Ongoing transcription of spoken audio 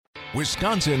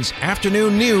Wisconsin's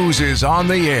afternoon news is on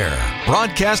the air,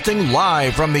 broadcasting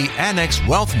live from the Annex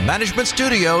Wealth Management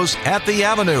Studios at the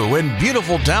Avenue in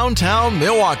beautiful downtown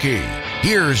Milwaukee.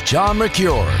 Here's John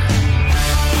McCure.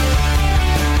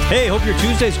 Hey, hope your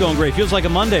Tuesday's going great. Feels like a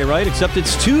Monday, right? Except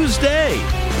it's Tuesday.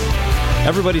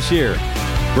 Everybody's here.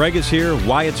 Greg is here.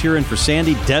 Wyatt's here in for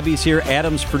Sandy. Debbie's here.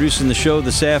 Adam's producing the show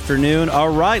this afternoon.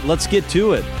 All right, let's get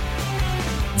to it.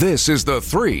 This is the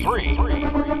 3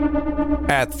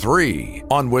 at 3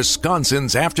 on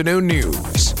Wisconsin's afternoon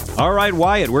news. All right,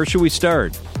 Wyatt, where should we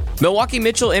start? Milwaukee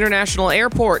Mitchell International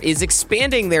Airport is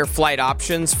expanding their flight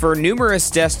options for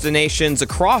numerous destinations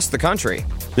across the country.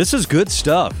 This is good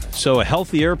stuff. So a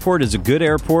healthy airport is a good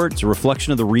airport. It's a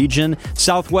reflection of the region.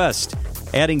 Southwest,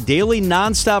 adding daily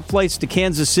nonstop flights to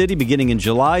Kansas City beginning in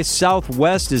July.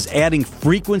 Southwest is adding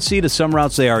frequency to some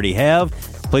routes they already have.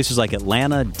 Places like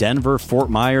Atlanta, Denver, Fort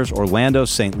Myers, Orlando,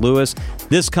 St. Louis.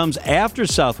 This comes after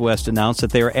Southwest announced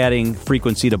that they are adding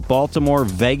frequency to Baltimore,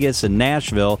 Vegas, and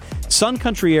Nashville. Sun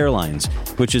Country Airlines,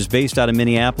 which is based out of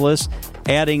Minneapolis,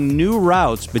 adding new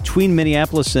routes between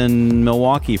Minneapolis and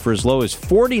Milwaukee for as low as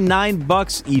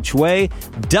 $49 each way.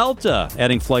 Delta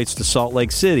adding flights to Salt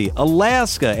Lake City.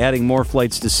 Alaska adding more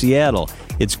flights to Seattle.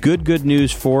 It's good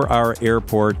news for our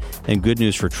airport and good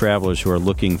news for travelers who are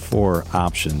looking for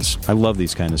options. I love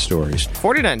these kind of stories.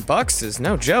 $49 is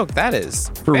no joke. That is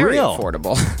for very real.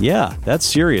 Affordable. Yeah, that's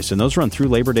serious. And those run through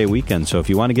Labor Day weekend. So if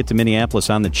you want to get to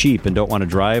Minneapolis on the cheap and don't want to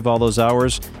drive all those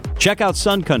hours, check out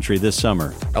Sun Country this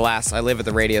summer. Alas, I live at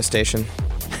the radio station.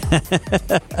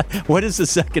 What is the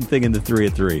second thing in the 3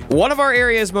 at 3? One of our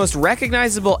area's most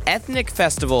recognizable ethnic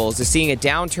festivals is seeing a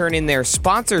downturn in their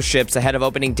sponsorships ahead of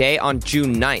opening day on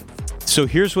June 9th. So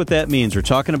here's what that means. We're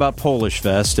talking about Polish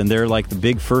Fest, and they're like the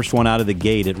big first one out of the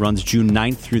gate. It runs June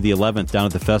 9th through the 11th down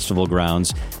at the festival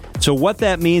grounds. So what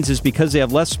that means is because they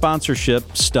have less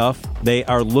sponsorship stuff, they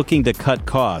are looking to cut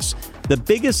costs. The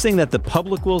biggest thing that the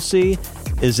public will see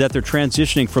is that they're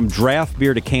transitioning from draft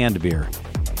beer to canned beer.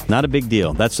 Not a big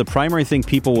deal. That's the primary thing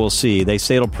people will see. They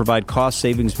say it'll provide cost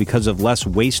savings because of less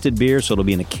wasted beer, so it'll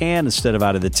be in a can instead of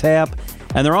out of the tap.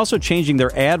 And they're also changing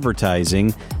their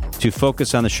advertising to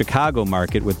focus on the Chicago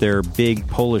market with their big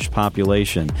Polish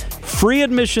population. Free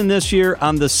admission this year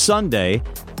on the Sunday.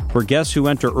 For guests who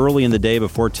enter early in the day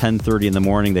before 10:30 in the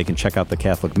morning, they can check out the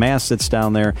Catholic Mass that's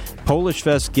down there. Polish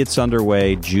Fest gets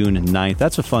underway June 9th.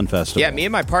 That's a fun festival. Yeah, me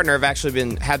and my partner have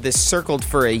actually had this circled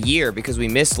for a year because we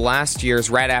missed last year's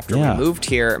right after we moved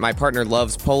here. My partner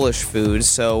loves Polish food,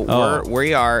 so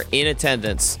we are in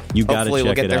attendance. You got to check it out. Hopefully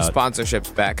we'll get their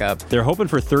sponsorships back up. They're hoping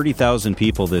for 30,000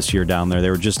 people this year down there. They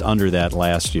were just under that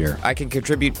last year. I can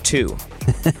contribute 2.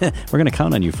 We're going to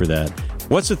count on you for that.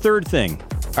 What's the third thing?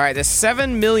 All right, the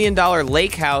 $7 million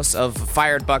lake house of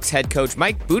fired Bucks head coach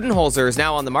Mike Budenholzer is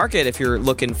now on the market if you're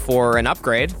looking for an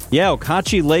upgrade. Yeah,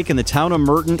 Okauchee Lake in the town of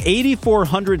Merton,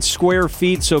 8,400 square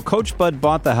feet. So Coach Bud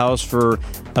bought the house for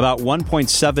about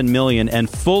 $1.7 million and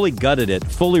fully gutted it,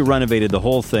 fully renovated the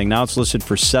whole thing. Now it's listed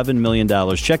for $7 million.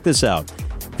 Check this out.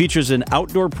 Features an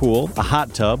outdoor pool, a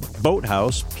hot tub,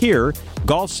 boathouse, pier,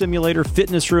 golf simulator,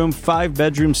 fitness room, 5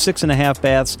 bedrooms, 6.5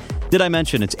 baths. Did I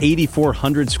mention it's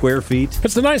 8,400 square feet?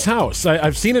 It's a nice house.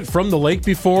 I've seen it from the lake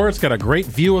before. It's got a great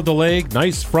view of the lake,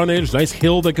 nice frontage, nice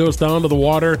hill that goes down to the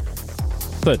water.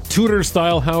 It's a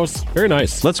Tudor-style house. Very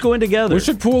nice. Let's go in together. We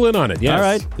should pool in on it, yes. All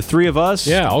right, the 3 of us.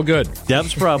 Yeah, all good.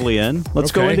 Deb's probably in.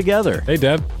 Let's go in together. Hey,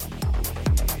 Deb.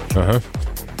 Uh-huh.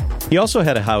 He also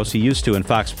had a house he used to in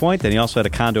Fox Point, then he also had a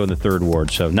condo in the 3rd Ward.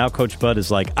 So now Coach Bud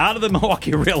is like out of the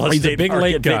Milwaukee real estate. He's a big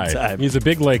lake guy. Big time. He's a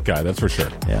big lake guy, that's for sure.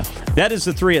 Yeah. That is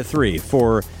the 3 at 3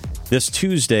 for this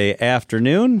Tuesday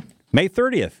afternoon, May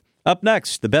 30th. Up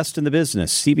next, the best in the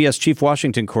business, CBS Chief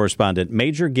Washington correspondent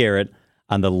Major Garrett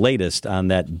on the latest on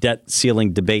that debt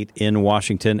ceiling debate in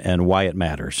Washington and why it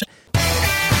matters.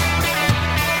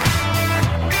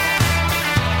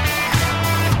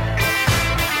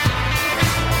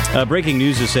 Breaking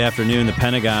news this afternoon, the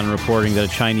Pentagon reporting that a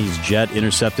Chinese jet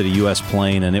intercepted a U.S.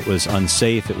 plane and it was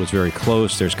unsafe. It was very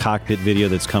close. There's cockpit video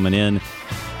that's coming in.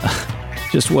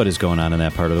 Just what is going on in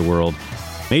that part of the world?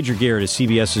 Major Garrett is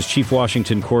CBS's Chief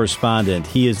Washington correspondent.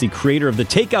 He is the creator of the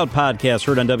Takeout podcast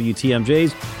heard on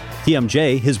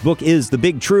WTMJ. His book is The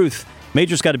Big Truth.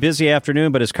 Major's got a busy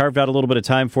afternoon, but has carved out a little bit of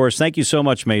time for us. Thank you so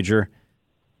much, Major.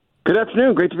 Good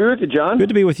afternoon. Great to be with you, John. Good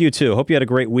to be with you, too. Hope you had a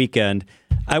great weekend.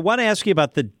 I want to ask you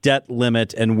about the debt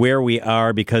limit and where we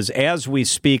are, because as we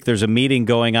speak, there's a meeting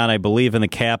going on, I believe, in the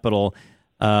Capitol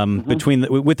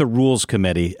with the Rules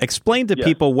Committee. Explain to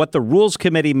people what the Rules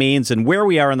Committee means and where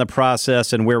we are in the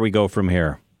process and where we go from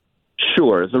here.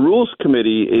 Sure. The Rules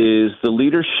Committee is the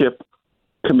leadership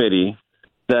committee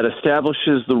that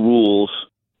establishes the rules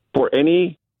for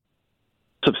any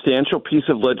substantial piece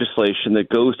of legislation that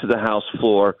goes to the House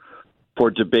floor for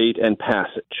debate and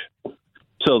passage.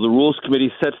 So the Rules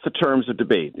Committee sets the terms of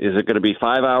debate. Is it going to be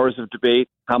 5 hours of debate?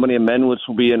 How many amendments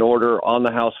will be in order on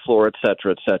the House floor, et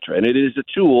cetera, et cetera? And it is a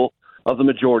tool of the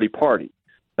majority party.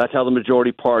 That's how the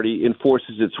majority party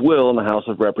enforces its will in the House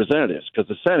of Representatives, because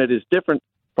the Senate is different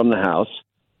from the House.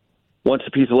 Once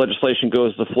a piece of legislation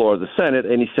goes to the floor of the Senate,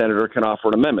 any senator can offer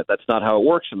an amendment. That's not how it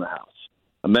works in the House.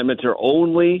 Amendments are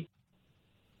only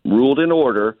ruled in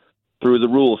order through the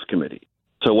Rules Committee.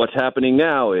 So what's happening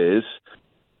now is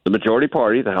the majority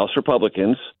party, the House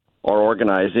Republicans, are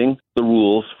organizing the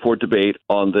rules for debate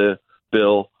on the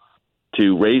bill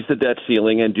to raise the debt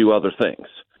ceiling and do other things.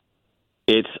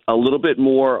 It's a little bit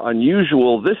more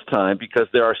unusual this time because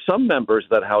there are some members of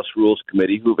that House Rules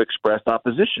Committee who have expressed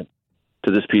opposition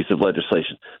to this piece of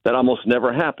legislation. That almost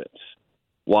never happens.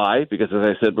 Why? Because, as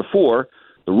I said before,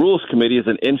 the Rules Committee is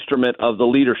an instrument of the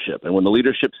leadership. And when the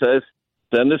leadership says,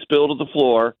 send this bill to the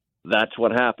floor, that's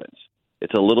what happens.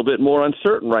 It's a little bit more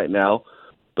uncertain right now.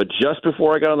 But just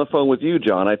before I got on the phone with you,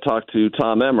 John, I talked to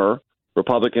Tom Emmer,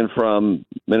 Republican from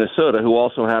Minnesota, who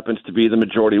also happens to be the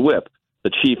majority whip, the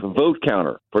chief vote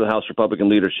counter for the House Republican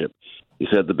leadership. He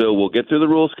said the bill will get through the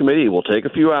Rules Committee. It will take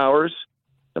a few hours.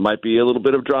 There might be a little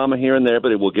bit of drama here and there,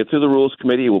 but it will get through the Rules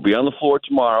Committee. It will be on the floor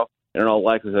tomorrow, and in all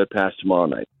likelihood, pass tomorrow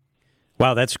night.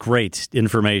 Wow, that's great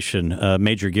information.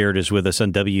 Major Garrett is with us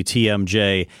on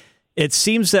WTMJ. It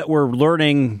seems that we're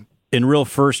learning in real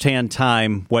firsthand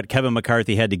time what Kevin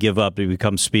McCarthy had to give up to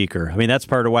become Speaker. I mean, that's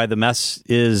part of why the mess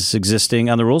is existing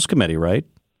on the Rules Committee, right?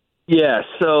 Yeah,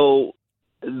 so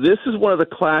this is one of the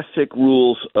classic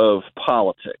rules of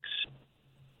politics.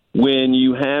 When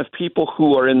you have people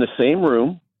who are in the same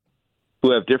room,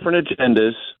 who have different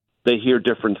agendas, they hear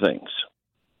different things.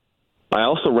 I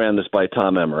also ran this by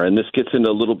Tom Emmer, and this gets into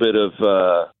a little bit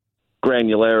of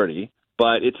granularity,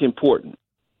 but it's important.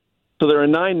 So there are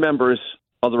 9 members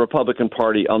of the Republican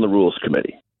Party on the Rules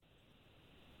Committee.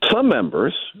 Some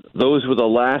members, those were the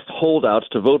last holdouts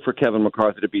to vote for Kevin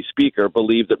McCarthy to be Speaker,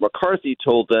 believe that McCarthy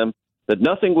told them that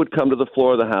nothing would come to the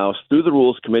floor of the House through the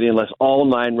Rules Committee unless all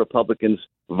 9 Republicans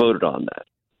voted on that.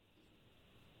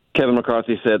 Kevin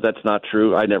McCarthy said that's not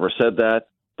true. I never said that.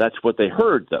 That's what they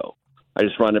heard, though. I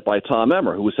just run it by Tom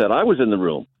Emmer, who said I was in the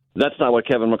room. That's not what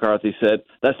Kevin McCarthy said.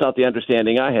 That's not the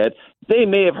understanding I had. They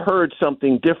may have heard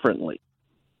something differently.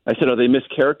 I said, are they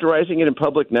mischaracterizing it in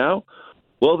public now?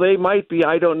 Well, they might be.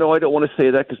 I don't know. I don't want to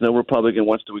say that because no Republican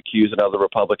wants to accuse another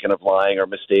Republican of lying or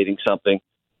misstating something.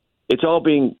 It's all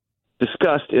being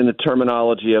discussed in the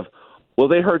terminology of, well,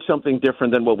 they heard something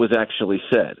different than what was actually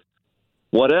said.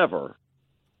 Whatever.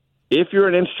 If you're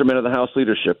an instrument of the House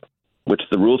leadership, which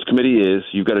the Rules Committee is,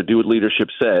 you've got to do what leadership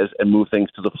says and move things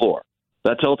to the floor.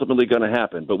 That's ultimately going to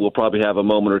happen, but we'll probably have a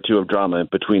moment or two of drama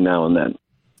between now and then.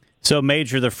 So,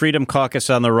 Major, the Freedom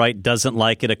Caucus on the right doesn't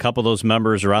like it. A couple of those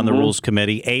members are on the Rules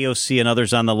Committee. AOC and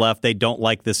others on the left, they don't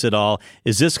like this at all.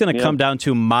 Is this going to come down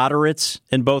to moderates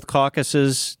in both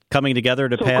caucuses coming together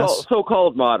to pass?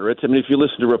 So-called moderates. I mean, if you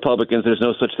listen to Republicans, there's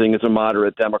no such thing as a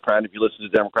moderate Democrat. If you listen to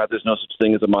Democrats, there's no such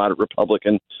thing as a moderate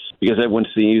Republican because everyone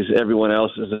sees everyone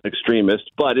else as an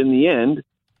extremist. But in the end,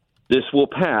 this will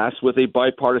pass with a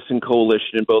bipartisan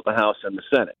coalition in both the House and the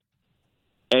Senate.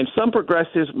 And some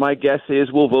progressives, my guess is,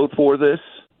 will vote for this,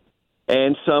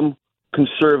 and some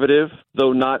conservative,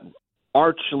 though not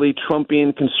archly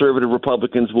Trumpian conservative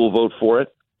Republicans will vote for it,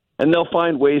 and they'll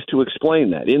find ways to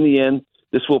explain that. In the end,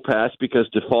 this will pass because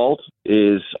default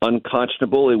is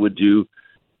unconscionable. It would do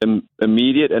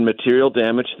immediate and material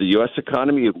damage to the U.S.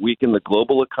 economy. It would weaken the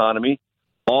global economy,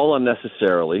 all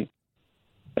unnecessarily.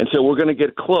 And so we're going to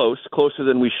get closer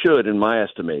than we should, in my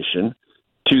estimation,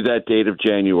 to that date of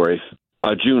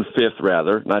June 5th,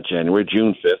 rather, not January,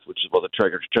 June 5th, which is what the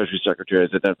Treasury Secretary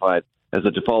has identified as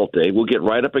a default date. We'll get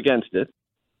right up against it.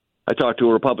 I talked to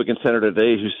a Republican senator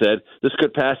today who said this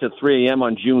could pass at 3 a.m.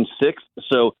 on June 6th,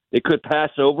 so it could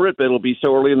pass over it, but it'll be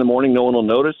so early in the morning no one will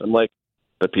notice. I'm like,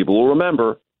 but people will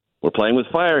remember. We're playing with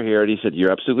fire here. And he said,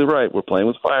 you're absolutely right. We're playing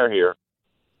with fire here.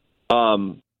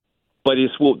 But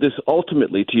this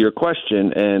ultimately, to your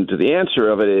question and to the answer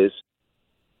of it is,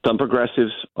 some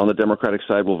progressives on the Democratic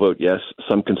side will vote yes.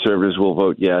 Some conservatives will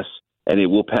vote yes. And it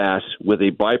will pass with a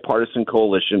bipartisan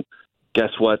coalition. Guess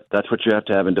what? That's what you have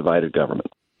to have in divided government.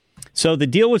 So the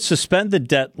deal would suspend the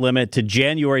debt limit to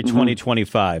January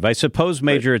 2025. I suppose,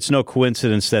 Major, it's no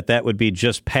coincidence that would be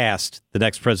just past the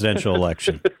next presidential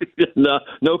election.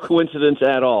 No coincidence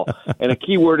at all. And a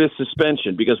key word is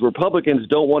suspension, because Republicans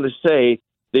don't want to say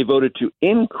they voted to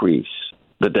increase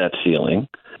the debt ceiling.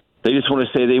 They just want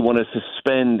to say they want to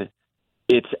suspend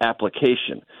its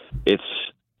application. It's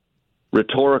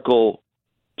rhetorical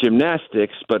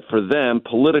gymnastics, but for them,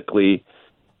 politically,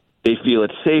 they feel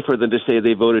it's safer than to say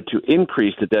they voted to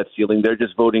increase the debt ceiling. They're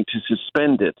just voting to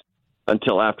suspend it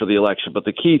until after the election. But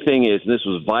the key thing is, and this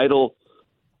was vital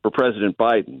for President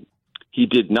Biden, he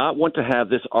did not want to have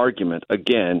this argument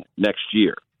again next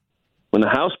year. When the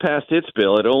House passed its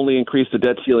bill, it only increased the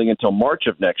debt ceiling until March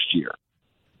of next year.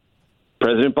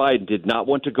 President Biden did not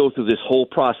want to go through this whole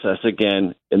process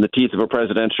again in the teeth of a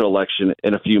presidential election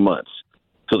in a few months.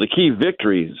 So the key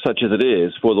victory, such as it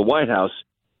is, for the White House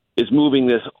is moving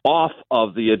this off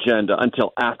of the agenda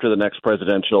until after the next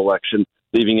presidential election,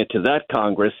 leaving it to that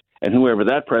Congress and whoever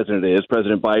that president is,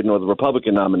 President Biden or the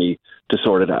Republican nominee, to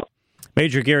sort it out.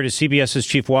 Major Garrett is CBS's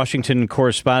chief Washington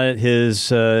correspondent. His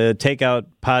Takeout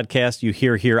podcast you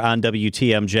hear here on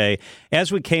WTMJ.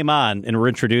 As we came on and we're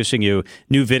introducing you,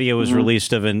 new video was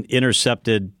released of an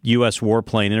intercepted U.S.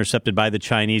 warplane intercepted by the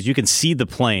Chinese. You can see the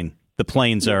plane. The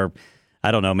planes are,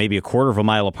 I don't know, maybe a quarter of a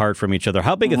mile apart from each other.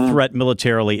 How big a threat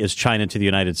militarily is China to the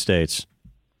United States?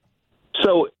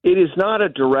 So it is not a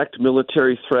direct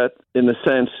military threat in the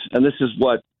sense, and this is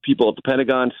what people at the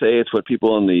Pentagon say, it's what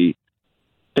people in the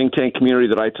think tank community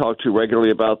that I talk to regularly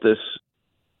about this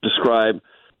describe.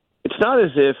 It's not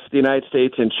as if the United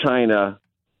States and China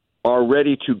are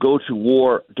ready to go to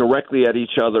war directly at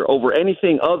each other over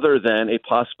anything other than a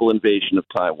possible invasion of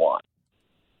Taiwan.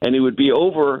 And it would be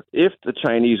over if the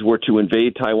Chinese were to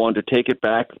invade Taiwan, to take it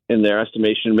back, in their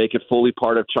estimation, make it fully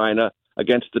part of China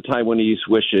against the Taiwanese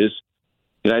wishes.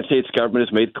 The United States government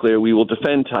has made clear we will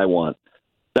defend Taiwan.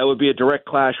 That would be a direct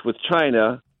clash with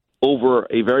China over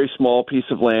a very small piece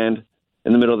of land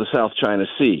in the middle of the South China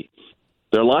Sea.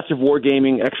 There are lots of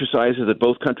wargaming exercises that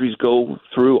both countries go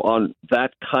through on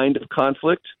that kind of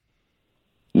conflict.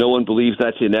 No one believes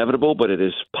that's inevitable, but it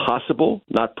is possible,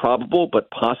 not probable, but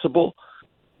possible.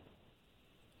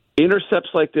 Intercepts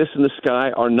like this in the sky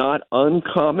are not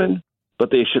uncommon, but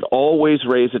they should always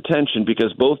raise attention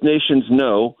because both nations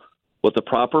know what the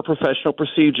proper professional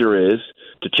procedure is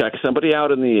to check somebody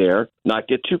out in the air, not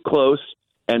get too close,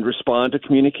 and respond to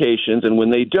communications. And when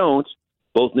they don't,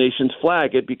 both nations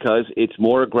flag it because it's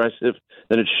more aggressive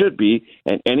than it should be.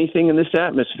 And anything in this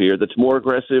atmosphere that's more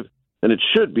aggressive than it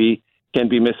should be can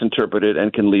be misinterpreted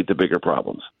and can lead to bigger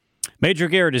problems. Major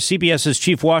Garrett is CBS's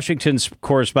chief Washington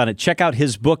correspondent. Check out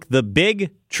his book, The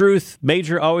Big Truth.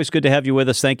 Major, always good to have you with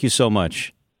us. Thank you so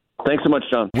much. Thanks so much,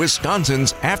 John.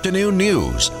 Wisconsin's afternoon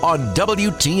news on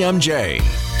WTMJ.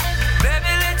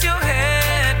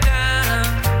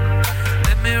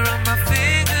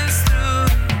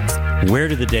 Where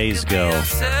did the days go?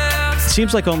 It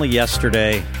seems like only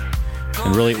yesterday,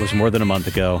 and really it was more than a month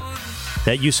ago,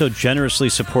 that you so generously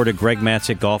supported Greg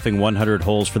Matzek golfing 100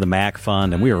 holes for the MAC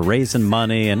Fund, and we were raising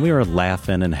money, and we were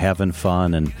laughing and having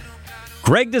fun, and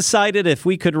Greg decided if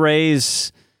we could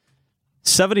raise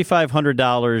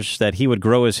 $7,500 that he would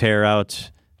grow his hair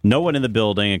out. No one in the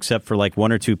building, except for like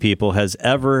one or two people, has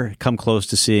ever come close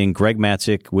to seeing Greg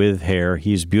Matzek with hair.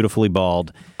 He's beautifully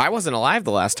bald. I wasn't alive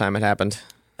the last time it happened.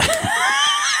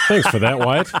 Thanks for that,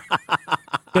 Wyatt.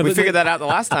 Yeah, we figured that out the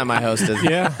last time I hosted.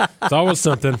 Yeah, it's always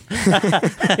something.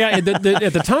 Yeah, at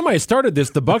the time I started this,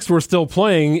 the Bucks were still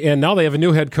playing, and now they have a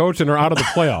new head coach and are out of the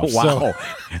playoffs. Wow,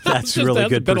 that's really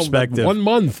good perspective. 1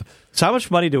 month. So how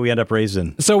much money do we end up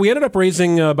raising? So we ended up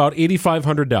raising about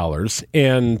 $8,500,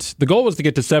 and the goal was to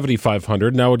get to $7,500,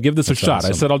 and I would give this a shot.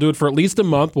 Awesome. I said I'll do it for at least a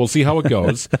month. We'll see how it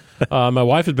goes. My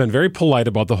wife has been very polite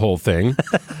about the whole thing.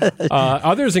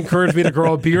 Others encouraged me to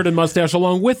grow a beard and mustache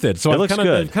along with it. So I've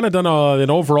kind of done an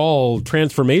overall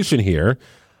transformation here.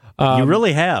 You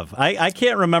really have. I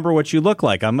can't remember what you look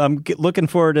like. I'm looking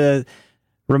forward to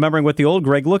remembering what the old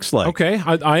Greg looks like. Okay,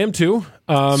 I am too.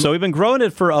 So we've been growing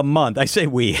it for a month. I say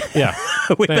we. Yeah,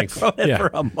 we've been growing it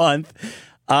for a month.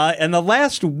 And the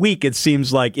last week, it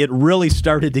seems like it really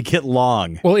started to get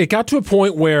long. Well, it got to a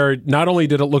point where not only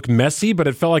did it look messy, but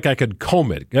it felt like I could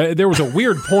comb it. There was a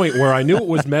weird point where I knew it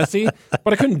was messy,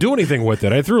 but I couldn't do anything with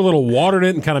it. I threw a little water in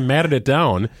it and kind of matted it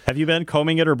down. Have you been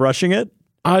combing it or brushing it?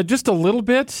 Just a little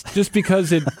bit, just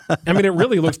because it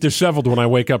really looks disheveled when I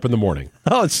wake up in the morning.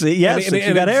 Oh, see, yes,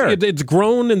 you got hair. It's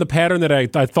grown in the pattern that I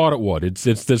thought it would. It's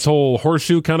this whole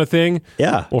horseshoe kind of thing.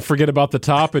 Yeah. We'll forget about the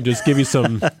top and just give you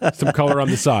some color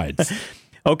on the sides.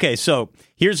 Okay, so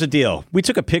here's the deal. We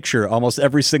took a picture almost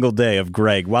every single day of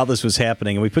Greg while this was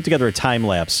happening, and we put together a time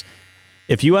lapse.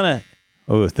 If you want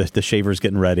to, the shaver's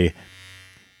getting ready.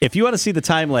 If you want to see the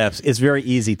time lapse, it's very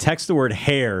easy. Text the word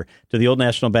hair to the Old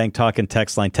National Bank talk and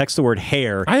text line. Text the word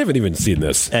hair. I haven't even seen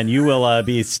this. And you will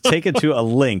be taken to a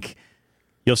link.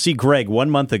 You'll see Greg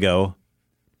 1 month ago,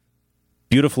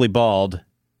 beautifully bald,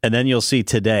 And then you'll see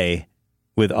today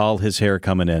with all his hair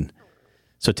coming in.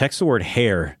 So text the word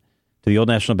hair to the Old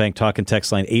National Bank talk and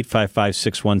text line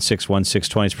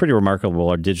 855-616-1620. It's pretty remarkable.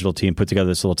 Our digital team put together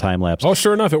this little time lapse. Oh,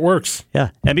 sure enough, it works. Yeah.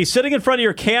 And be sitting in front of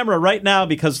your camera right now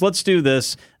because let's do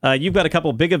this. You've got a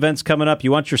couple big events coming up.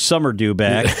 You want your summer due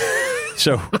back.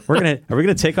 So are we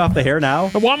gonna take off the hair now?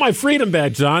 I want my freedom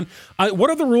back, John. What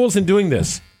are the rules in doing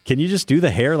this? Can you just do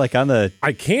the hair like on the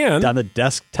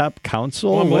desktop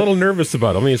console? Well, I'm a little nervous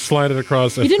about it. Let me slide it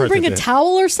across. You didn't bring a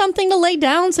towel or something to lay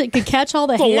down so it could catch all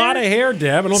the hair? That's a lot of hair,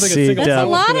 Deb. I don't think a single That's a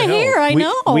towel's lot gonna of hair, help. I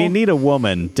know. We need a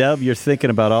woman. Deb, you're thinking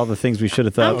about all the things we should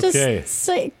have thought. I'm just Okay.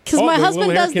 saying, because Oh, my the husband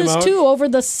little hair does came this out? too over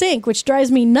the sink, which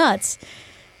drives me nuts.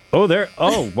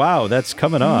 Oh, wow, that's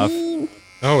coming off.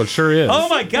 Oh, it sure is. Oh,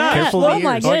 my God. Careful oh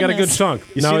my Oh, I got a good goodness. chunk.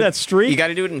 You Now, see that streak? You got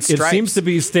to do it in It stripes. seems to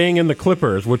be staying in the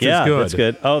clippers, which Yeah, is good. that's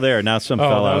good. Oh, there. Now some Oh,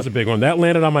 fell that out. was a big one. That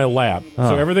landed on my lap.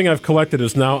 So everything I've collected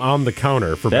is now on the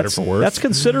counter, for better or for worse. That's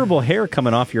considerable hair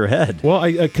coming off your head. Well,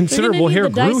 a considerable need hair the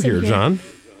grew Dyson here, here. John.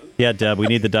 Yeah, Deb, we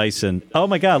need the Dyson. Oh,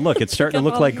 my God, look, it's starting to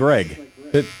look like Greg.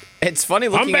 It's funny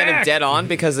looking at him back. dead on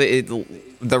because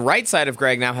the right side of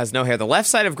Greg now has no hair. The left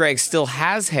side of Greg still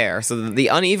has hair, so the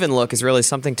uneven look is really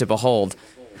something to behold.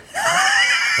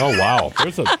 Oh, wow.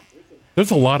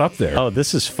 There's a lot up there. Oh,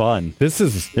 this is fun.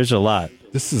 There's a lot.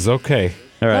 This is okay.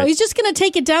 All right. No, he's just going to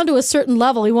take it down to a certain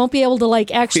level. He won't be able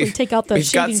to actually take out the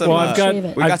We've got shaving some, cream well, and shave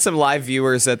it. We've got some live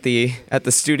viewers at the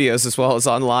studios as well as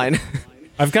online.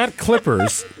 I've got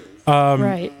clippers.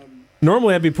 Right.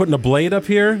 Normally, I'd be putting a blade up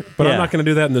here, but Yeah. I'm not going to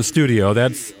do that in the studio.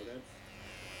 That's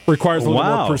requires a little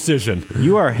Wow. more precision.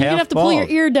 You are You're half going to have to pull your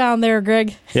bald. ear down there,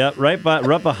 Greg. Yeah, right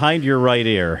behind your right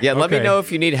ear. Yeah, let me Okay. know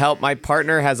if you need help. My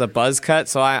partner has a buzz cut,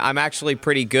 so I'm actually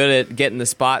pretty good at getting the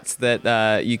spots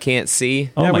that you can't see.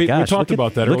 Oh, Yeah, my we gosh. talked look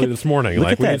about that look earlier this morning. look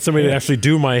Like, at we that. need somebody to actually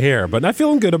do my hair, but not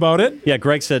feeling good about it. Yeah,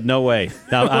 Greg said, no way.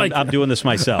 Now, Like- I'm doing this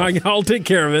myself. I'll take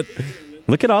care of it.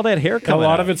 Look at all that hair A coming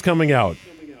lot out. of it's coming out.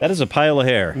 That is a pile of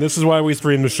hair. And this is why we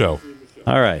stream the show.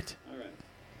 All right.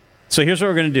 So here's what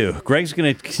we're going to do. Greg's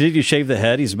going to continue to shave the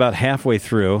head. He's about halfway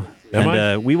through. Am I?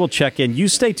 And we will check in. You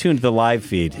stay tuned to the live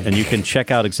feed, and you can check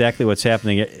out exactly what's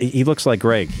happening. He looks like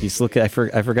Greg. He's I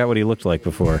forgot what he looked like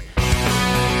before.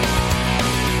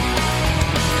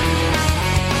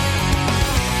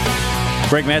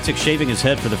 Greg Matzek shaving his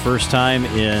head for the first time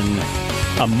in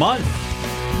a month.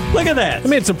 Look at that. I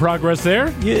made some progress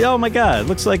there. Oh, my God. It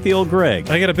looks like the old Greg.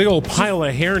 I got a big old pile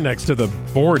of hair next to the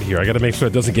board here. I got to make sure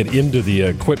it doesn't get into the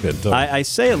equipment. I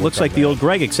say it looks like the old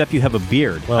Greg, except you have a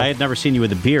beard. Well- I had never seen you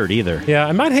with a beard either. Yeah,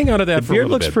 I might hang on to that The for a beard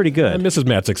little looks bit. pretty good. And Mrs.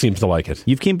 Matzik seems to like it.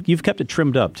 You've kept it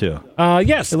trimmed up, too.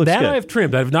 Yes, It looks that good. I've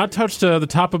trimmed. I've not touched the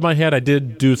top of my head. I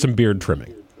did do some beard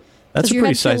trimming. That's Does a your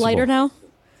pretty head feel sizable. lighter now?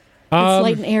 It's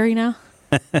light and airy now?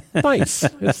 Nice.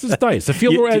 This is nice. I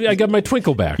feel I got my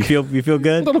twinkle back. You feel A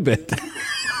good? little bit.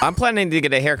 I'm planning to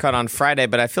get a haircut on Friday,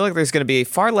 but I feel like there's going to be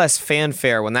far less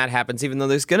fanfare when that happens, even though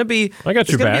there's going to be I got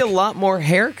your there's going to back. be a lot more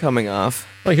hair coming off.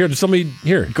 Oh, here, just let me Go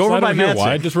over slide by here, Matzek.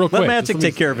 Wyatt, just real quick. Let Just Matzek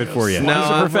take care of it for you. No, He's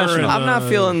a professional. I'm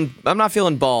not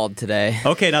feeling bald today.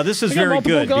 Okay, now this is I got very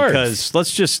multiple good guards.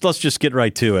 because let's just get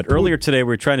right to it. Earlier today, we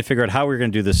were trying to figure out how we were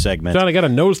going to do this segment. John, I got a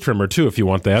nose trimmer too. If you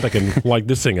want that, I can like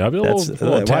this thing up. A little, little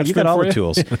Wow, you attachment got all for the you.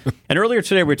 tools. And earlier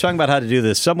today, we were talking about how to do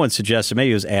this. Someone suggested,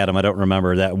 maybe it was Adam, I don't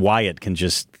remember, that Wyatt can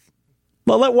just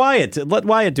let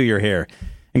Wyatt do your hair.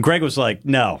 And Greg was like,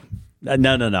 no, I'm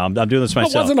doing this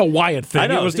myself. It wasn't a Wyatt thing. I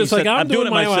know. It was He just said, like I'm doing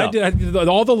it my own. myself. I did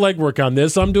all the legwork on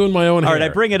this. I'm doing my own All hair. right,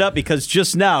 I bring it up because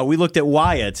just now we looked at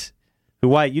Wyatt.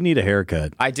 Wyatt, you need a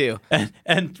haircut. I do.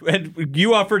 And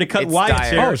you offered to cut It's Wyatt's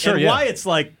dire. hair. Oh, sure, and yeah. Wyatt's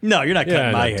like, no, you're not cutting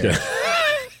Yeah, my no, hair.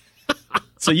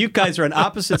 So you guys are on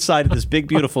opposite side of this big,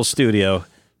 beautiful studio.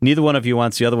 Neither one of you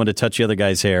wants the other one to touch the other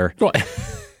guy's hair. Well,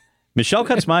 Michelle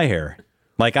cuts my hair.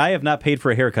 Like, I have not paid for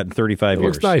a haircut in 35 it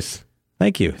years. looks nice.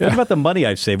 Thank you. Think about the money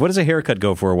I've saved. What does a haircut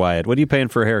go for, Wyatt? What are you paying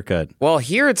for a haircut? Well,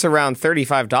 here it's around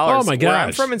 $35. Oh, my Where I'm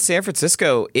gosh. from in San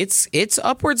Francisco, it's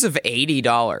upwards of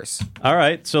 $80. All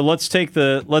right, so let's take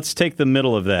the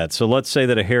middle of that. So let's say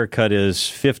that a haircut is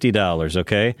 $50,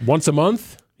 okay? Once a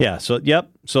month. Yeah, so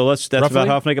yep. So that's Roughly? about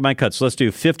how often I get my cut. So let's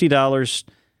do $50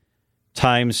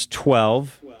 times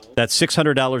 12. That's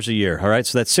 $600 a year. All right,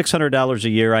 so that's $600 a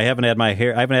year. I haven't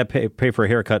had pay for a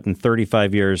haircut in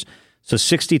 35 years. So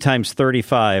 60 times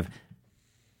 35.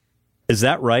 Is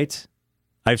that right?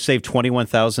 I've saved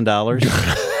 $21,000.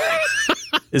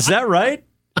 Is that right?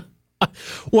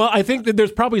 Well, I think that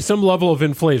there's probably some level of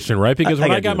inflation, right? Because I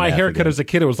when I gotta do got the my math haircut again. as a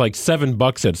kid, it was like $7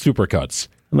 at Supercuts.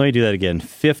 Let me do that again.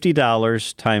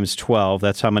 $50 times 12.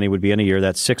 That's how many would be in a year.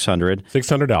 That's $600.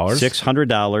 $600.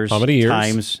 $600 How many years?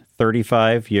 times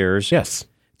 35 years. Yes.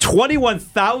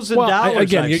 $21,000. Well,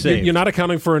 again, you're not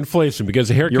accounting for inflation because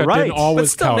a haircut didn't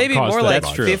always but still, maybe cost more that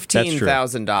like much.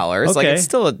 $15,000. Okay. Like it's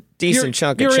still a decent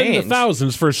chunk of change. You're in the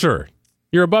thousands for sure.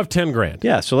 You're above 10 grand.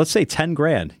 Yeah, so let's say 10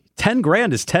 grand. 10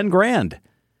 grand is 10 grand.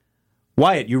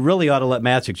 Wyatt, you really ought to let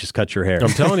Matsick just cut your hair. I'm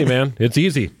telling you, man, it's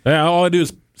easy. All I do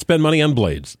is spend money on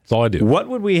blades. That's all I do. What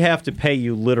would we have to pay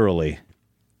you literally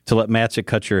to let Matsick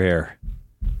cut your hair?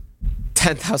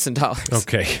 $10,000.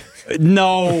 Okay.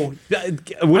 No.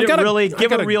 Would it really?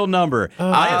 Give a real number.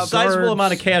 I have a sizable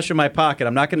amount of cash in my pocket.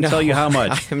 I'm not going to tell you how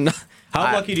much. I'm not.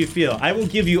 How lucky do you feel? I will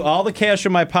give you all the cash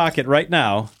in my pocket right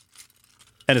now,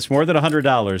 and it's more than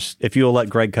 $100 if you will let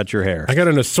Greg cut your hair. I got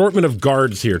an assortment of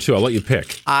guards here, too. I'll let you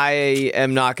pick. I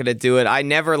am not going to do it. I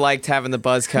never liked having the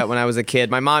buzz cut when I was a kid.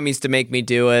 My mom used to make me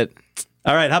do it.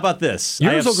 All right, how about this?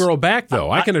 Yours will grow back, though.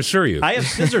 I can assure you. I have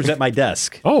scissors at my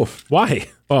desk. Oh, why?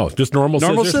 Oh, just normal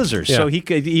scissors? Normal scissors. Yeah. So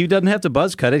he doesn't have to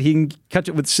buzz cut it. He can cut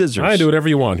it with scissors. I do whatever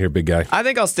you want here, big guy. I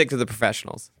think I'll stick to the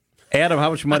professionals. Adam,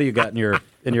 how much money you got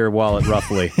in your wallet,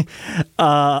 roughly?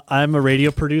 I'm a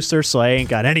radio producer, so I ain't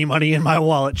got any money in my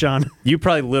wallet, John. You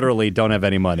probably literally don't have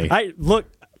any money. None.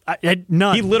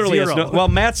 He literally Zero. has no. Well,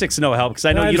 Matsick's no help because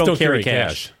I know you don't carry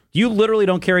cash. You literally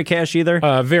don't carry cash either?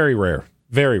 Very rare.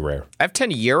 Very rare. I have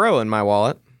 10 euro in my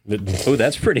wallet. Oh,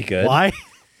 that's pretty good. Why?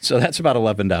 So that's about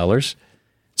 $11.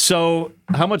 So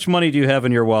how much money do you have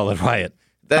in your wallet, Wyatt?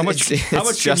 How much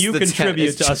can you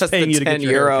contribute to us paying you to get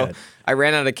your haircut? I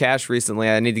ran out of cash recently.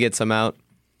 I need to get some out.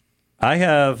 I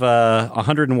have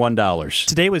 $101.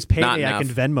 Today was payday. I can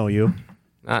Venmo you.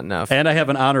 Not enough. And I have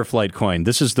an honor flight coin.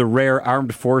 This is the rare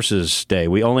Armed Forces Day.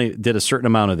 We only did a certain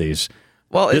amount of these.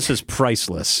 Well, this is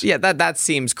priceless. Yeah, that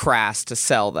seems crass to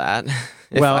sell that.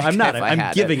 Well, I'm not.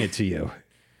 I'm giving it to you.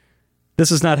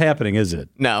 This is not happening, is it?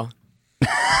 No.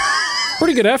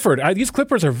 Pretty good effort. These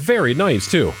clippers are very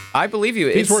nice, too. I believe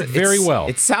you. These work very well.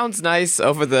 It sounds nice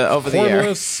over the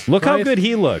air. Look how good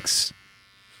he looks.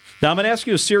 Now, I'm going to ask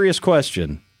you a serious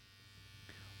question.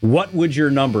 What would your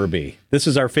number be? This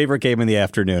is our favorite game in the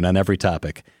afternoon on every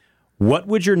topic. What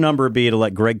would your number be to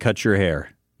let Greg cut your hair?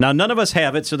 Now, none of us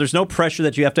have it, so there's no pressure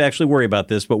that you have to actually worry about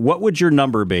this, but what would your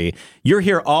number be? You're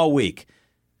here all week,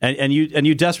 and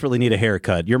you desperately need a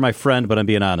haircut. You're my friend, but I'm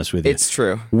being honest with you. It's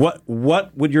true. What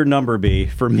would your number be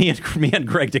for me and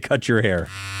Greg to cut your hair?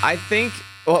 I think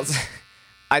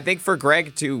for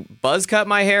Greg to buzz cut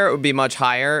my hair, it would be much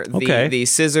higher. Okay. The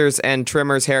scissors and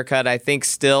trimmers haircut, I think,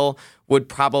 still would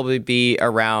probably be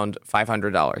around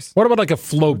 $500. What about like a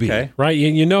Flowbee, right?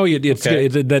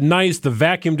 The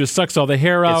vacuum just sucks all the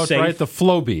hair out, right? The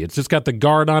Flowbee. It's just got the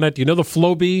guard on it. You know the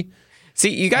Flowbee? See,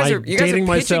 you guys are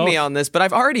pitching me on this, but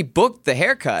I've already booked the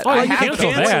haircut. Oh, you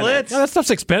cancel that. No, that stuff's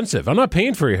expensive. I'm not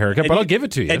paying for your haircut, but I'll give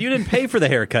it to you. And you didn't pay for the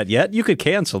haircut yet. You could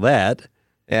cancel that.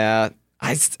 Yeah.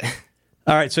 All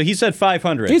right, so he said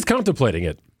 500. He's contemplating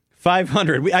it.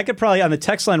 500. I could probably, on the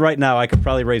text line right now, I could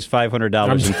probably raise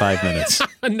 $500 in 5 minutes.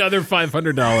 Another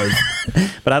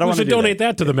 $500. But I don't want to donate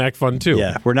that to the Mac Fund, too.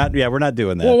 Yeah, we're not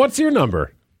doing that. Well, what's your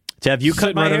number? To have you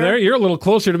cut my hair? There? You're a little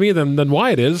closer to me than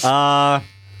Wyatt is. Well,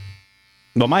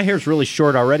 my hair's really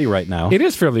short already right now. It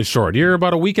is fairly short. You're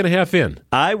about a week and a half in.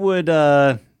 I would,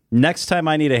 next time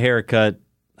I need a haircut,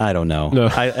 I don't know. No.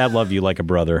 I love you like a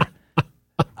brother.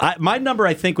 My number,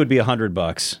 I think, would be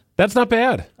 $100. That's not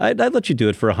bad. I'd let you do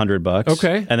it for $100.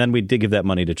 Okay. And then we did give that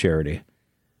money to charity.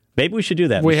 Maybe we should do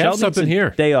that. We Michelle have something needs a here.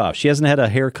 Day off. She hasn't had a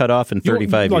hair cut off in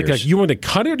 35 years. You want to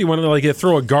cut it, or do you want to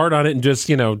throw a guard on it and just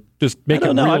make it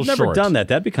real short? I've never done that.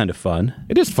 That'd be kind of fun.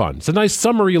 It is fun. It's a nice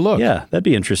summery look. Yeah, that'd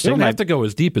be interesting. You don't have to go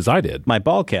as deep as I did. My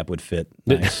ball cap would fit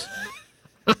nice.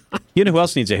 You know who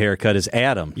else needs a haircut is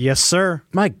Adam. Yes, sir.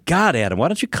 My God, Adam, why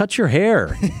don't you cut your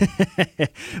hair?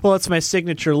 Well, it's my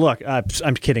signature look.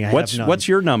 I'm kidding. What's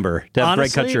your number to have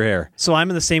Greg cut your hair? So I'm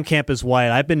in the same camp as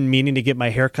Wyatt. I've been meaning to get my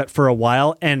hair cut for a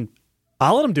while, and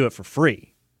I'll let him do it for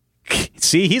free.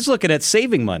 See, he's looking at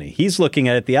saving money. He's looking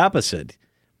at it the opposite.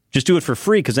 Just do it for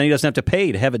free because then he doesn't have to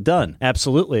pay to have it done.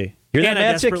 Absolutely. Hear that,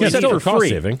 Matsick? He said for free.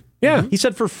 Saving. Yeah. He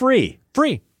said for free.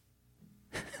 Free.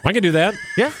 I can do that.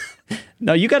 Yeah.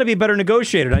 No, you got to be a better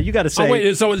negotiator. Now you got to say. Oh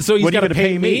wait, so he's got to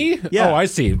pay me? Yeah. Oh, I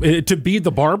see. To be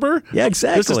the barber? Yeah,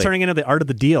 exactly. This is turning into the art of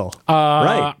the deal.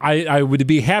 Right. I would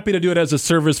be happy to do it as a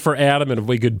service for Adam, and if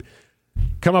we could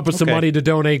come up with some money to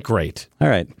donate, great. All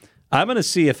right. I'm going to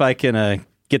see if I can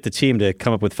get the team to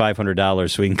come up with $500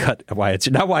 so we can cut Wyatt's.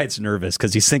 Now Wyatt's nervous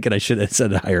because he's thinking I should have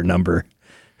said a higher number.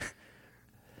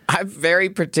 I'm very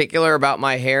particular about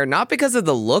my hair, not because of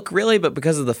the look, really, but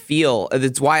because of the feel.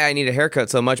 It's why I need a haircut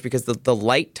so much, because the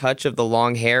light touch of the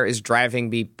long hair is driving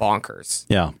me bonkers.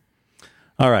 Yeah.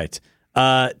 All right.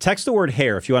 Text the word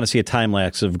hair if you want to see a time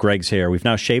lapse of Greg's hair. We've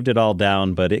now shaved it all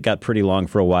down, but it got pretty long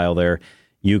for a while there.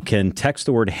 You can text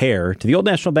the word hair to the Old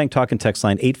National Bank talk and text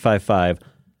line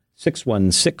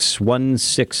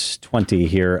 855-616-1620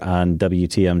 here on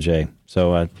WTMJ.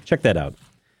 So check that out.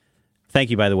 Thank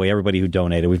you, by the way, everybody who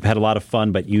donated. We've had a lot of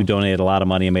fun, but you donated a lot of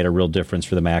money and made a real difference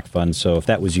for the MAC Fund. So if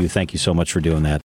that was you, thank you so much for doing that.